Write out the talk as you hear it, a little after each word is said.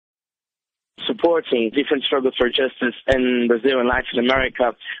supporting different struggles for justice in Brazil and Latin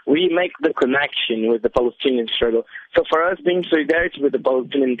America, we make the connection with the Palestinian struggle. So for us, being solidarity with the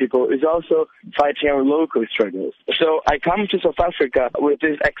Palestinian people is also fighting our local struggles. So I come to South Africa with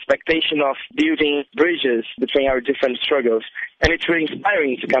this expectation of building bridges between our different struggles. And it's really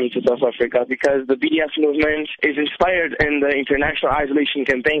inspiring to come to South Africa because the BDS movement is inspired in the international isolation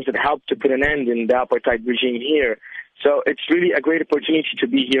campaigns that helped to put an end in the apartheid regime here. So it's really a great opportunity to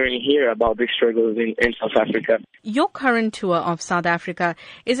be here and hear about these struggles in South Africa. Your current tour of South Africa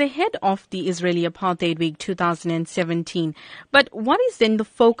is ahead of the Israeli Apartheid Week 2017. But what is then the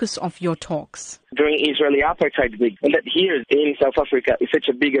focus of your talks? During Israeli Apartheid Week, and that here in South Africa is such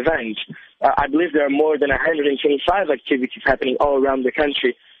a big event. I believe there are more than 125 activities happening all around the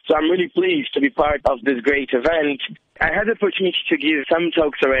country. So I'm really pleased to be part of this great event. I had the opportunity to give some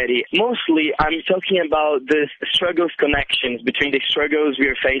talks already. Mostly, I'm talking about the struggles connections between the struggles we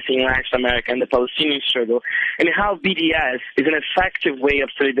are facing in Latin America and the Palestinian struggle, and how BDS is an effective way of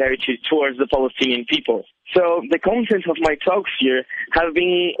solidarity towards the Palestinian people. So the content of my talks here have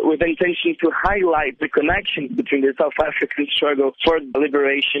been with the intention to highlight the connections between the South African struggle for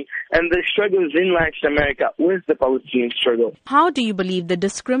liberation and the struggles in Latin America with the Palestinian struggle. How do you believe the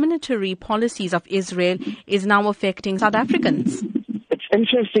discriminatory policies of Israel is now affecting South Africans? It's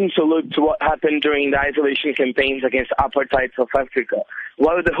interesting to look to what happened during the isolation campaigns against apartheid South Africa.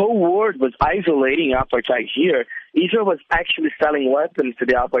 While the whole world was isolating apartheid here, Israel was actually selling weapons to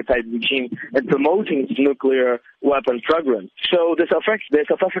the apartheid regime and promoting its nuclear weapon program. So the South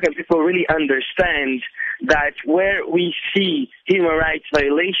African people really understand that where we see human rights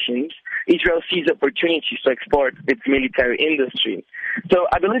violations, Israel sees opportunities to export its military industry. So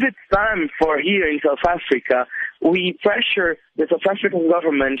I believe it's time for here in South Africa, we pressure the South African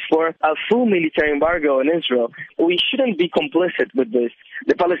government for a full military embargo on Israel. We shouldn't be complicit with this.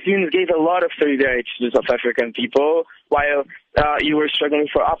 The Palestinians gave a lot of solidarity to the South African people while you were struggling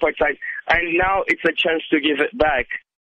for apartheid, and now it's a chance to give it back.